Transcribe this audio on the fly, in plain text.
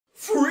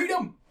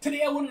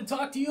Today I wanted to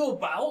talk to you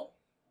about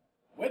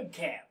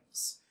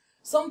webcams.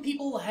 Some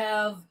people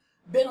have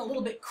been a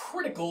little bit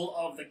critical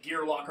of the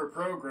Gearlocker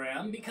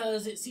program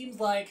because it seems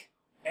like,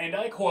 and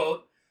I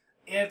quote,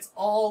 it's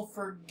all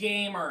for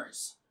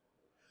gamers.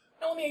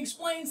 Now let me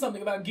explain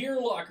something about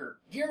Gearlocker.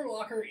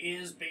 Gearlocker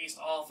is based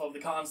off of the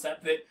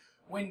concept that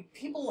when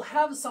people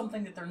have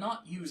something that they're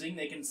not using,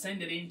 they can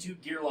send it into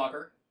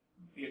Gearlocker.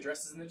 The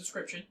address is in the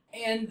description.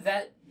 And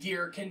that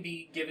gear can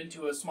be given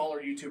to a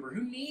smaller YouTuber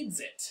who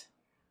needs it.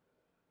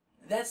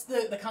 That's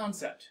the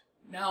concept.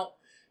 Now,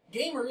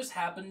 gamers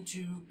happen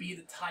to be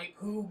the type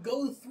who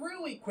go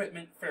through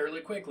equipment fairly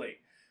quickly.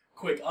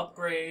 Quick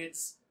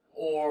upgrades,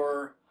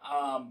 or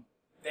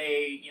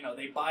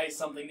they buy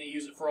something, they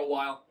use it for a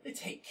while, they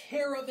take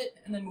care of it,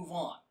 and then move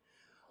on.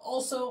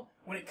 Also,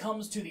 when it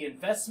comes to the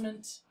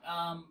investment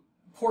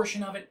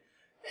portion of it,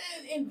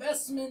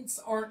 investments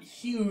aren't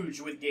huge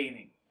with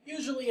gaming.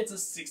 Usually it's a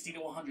 $60 to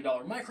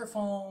 $100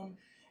 microphone.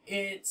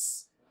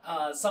 It's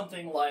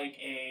something like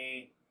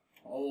a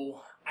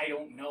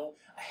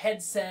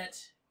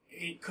headset.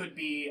 It could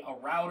be a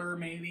router,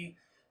 maybe.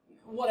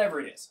 Whatever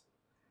it is.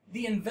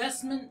 The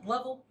investment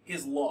level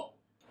is low.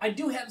 I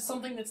do have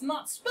something that's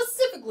not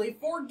specifically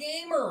for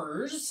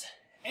gamers,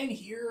 and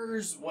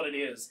here's what it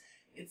is.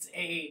 It's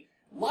a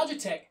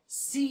Logitech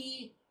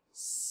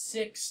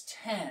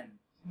C610.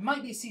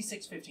 Might be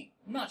C615.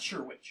 Not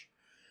sure which.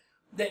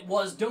 That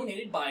was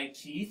donated by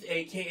Keith,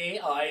 aka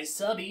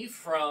iSubby,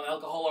 from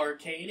Alcohol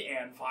Arcade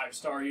and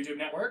 5-Star YouTube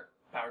Network,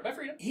 powered by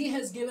Freedom. He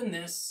has given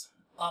this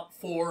up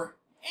for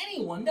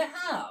anyone to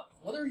have,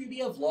 whether you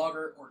be a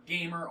vlogger or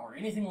gamer or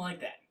anything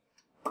like that.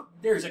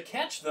 There's a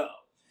catch,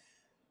 though.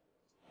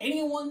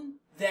 Anyone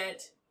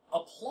that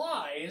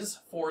applies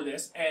for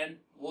this, and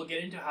we'll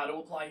get into how to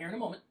apply here in a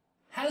moment,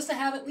 has to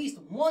have at least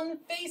one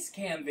face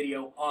cam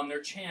video on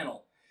their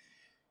channel.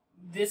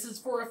 This is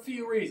for a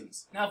few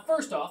reasons. Now,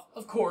 first off,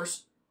 of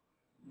course,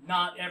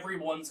 not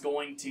everyone's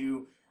going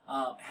to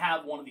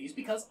have one of these,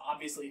 because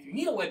obviously if you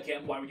need a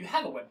webcam, why would you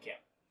have a webcam?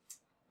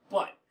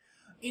 But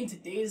in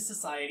today's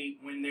society,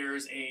 when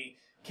there's a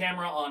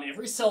camera on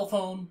every cell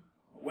phone,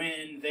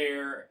 when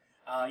their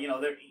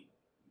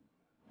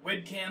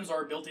webcams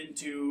are built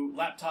into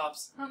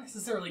laptops, not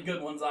necessarily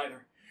good ones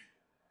either,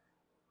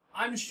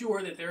 I'm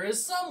sure that there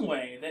is some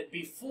way that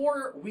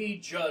before we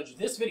judge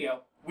this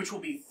video, which will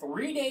be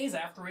 3 days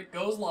after it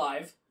goes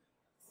live,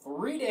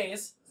 3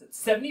 days,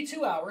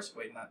 72 hours,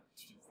 wait, not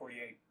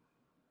 48,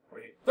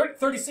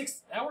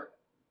 36 hours?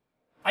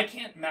 I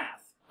can't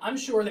math. I'm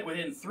sure that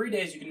within 3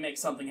 days you can make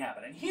something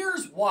happen, and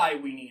here's why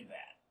we need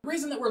that. The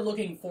reason that we're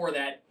looking for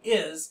that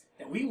is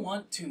that we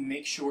want to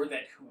make sure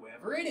that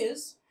whoever it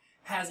is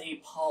has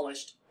a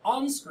polished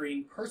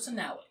on-screen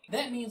personality.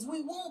 That means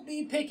we won't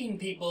be picking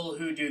people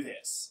who do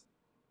this.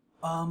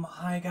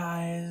 Hi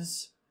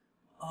guys.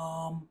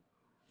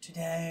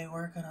 Today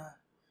we're gonna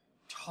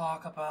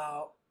talk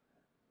about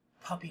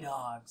puppy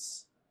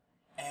dogs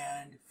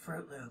and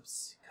Fruit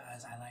Loops,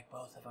 because I like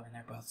both of them and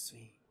they're both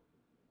sweet.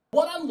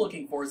 What I'm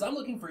looking for is I'm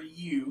looking for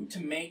you to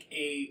make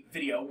a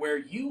video where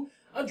you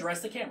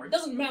address the camera. It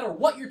doesn't matter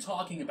what you're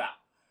talking about,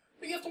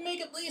 but you have to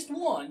make at least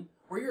one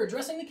where you're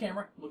addressing the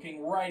camera,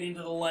 looking right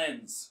into the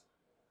lens.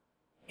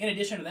 In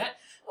addition to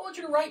that, I want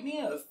you to write me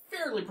a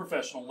fairly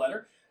professional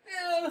letter,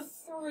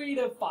 3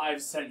 to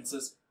 5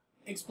 sentences,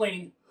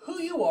 explaining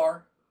who you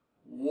are,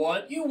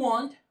 what you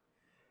want,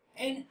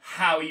 and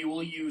how you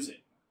will use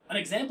it. An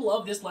example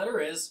of this letter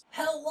is,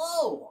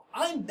 "Hello,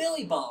 I'm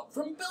Billy Bob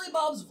from Billy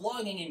Bob's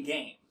Vlogging and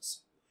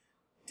Games.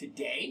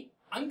 Today,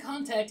 I'm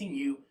contacting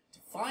you to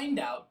find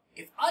out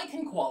if I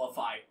can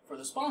qualify for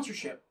the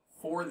sponsorship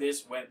for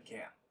this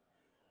webcam.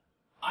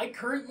 I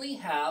currently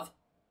have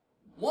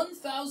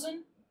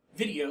 1,000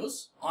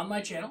 videos on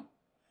my channel.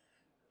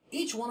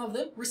 Each one of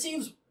them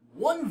receives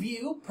 1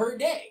 view per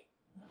day.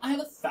 I have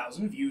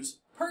 1,000 views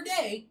per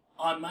day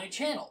on my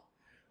channel,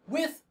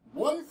 with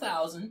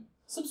 1,000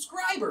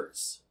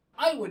 subscribers.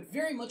 I would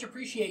very much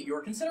appreciate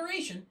your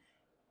consideration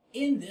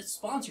in this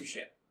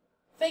sponsorship.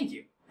 Thank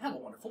you. Have a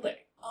wonderful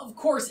day." Of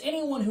course,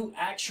 anyone who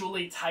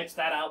actually types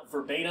that out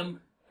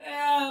verbatim,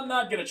 I'm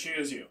not going to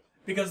choose you,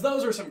 because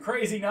those are some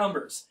crazy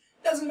numbers.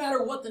 Doesn't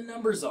matter what the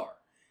numbers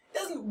are. It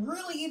doesn't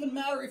really even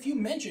matter if you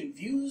mention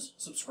views,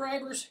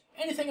 subscribers,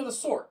 anything of the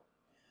sort.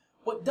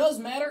 What does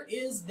matter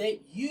is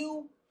that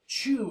you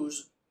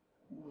choose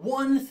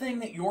one thing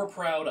that you're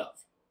proud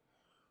of.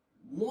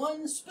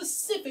 One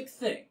specific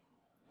thing.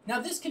 Now,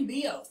 this can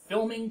be a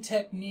filming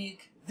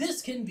technique.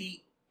 This can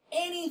be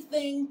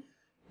anything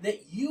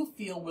that you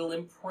feel will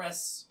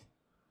impress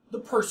the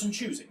person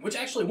choosing, which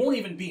actually won't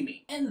even be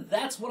me. And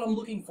that's what I'm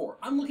looking for.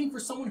 I'm looking for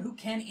someone who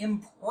can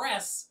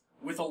impress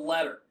with a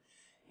letter.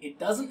 It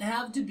doesn't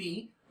have to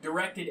be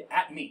directed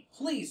at me.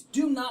 Please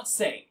do not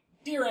say,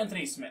 "Dear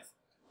Anthony Smith."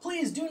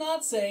 Please do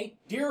not say,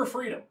 "Dear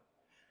Freedom."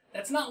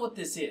 That's not what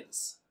this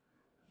is.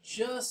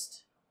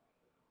 Just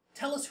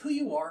tell us who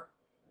you are,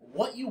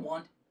 what you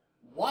want,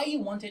 why you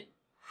want it,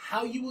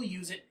 how you will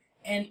use it,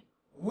 and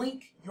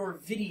link your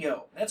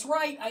video. That's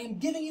right, I am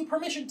giving you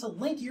permission to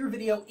link your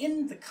video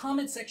in the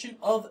comment section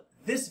of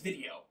this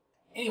video.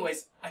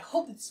 Anyways, I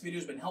hope that this video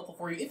has been helpful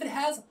for you. If it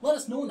has, let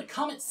us know in the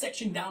comment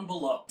section down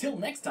below. Till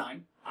next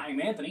time,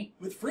 I'm Anthony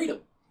with Freedom.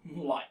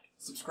 Like,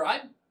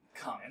 subscribe,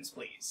 comments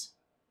please.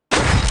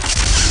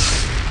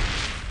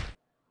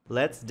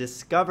 Let's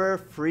discover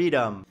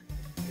freedom.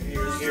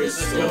 Here's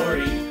the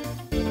story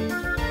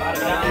about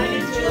a guy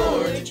named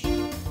George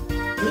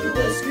who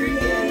was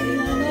creating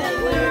a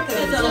network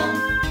of his own.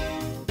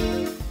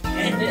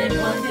 And then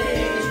one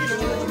day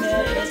George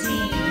met a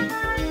team,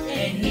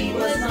 and he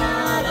was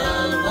not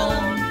alone.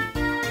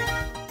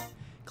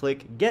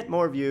 Click Get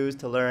More Views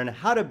to learn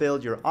how to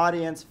build your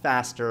audience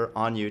faster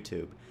on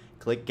YouTube.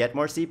 Click Get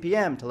More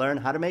CPM to learn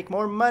how to make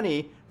more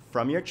money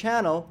from your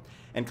channel.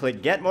 And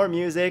click Get More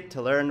Music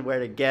to learn where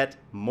to get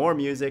more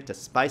music to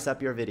spice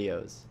up your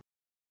videos.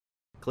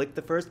 Click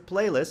the first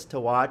playlist to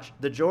watch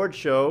The George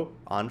Show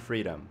on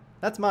Freedom.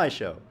 That's my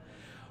show.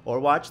 Or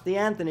watch The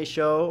Anthony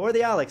Show or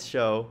The Alex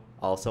Show,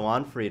 also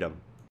on Freedom.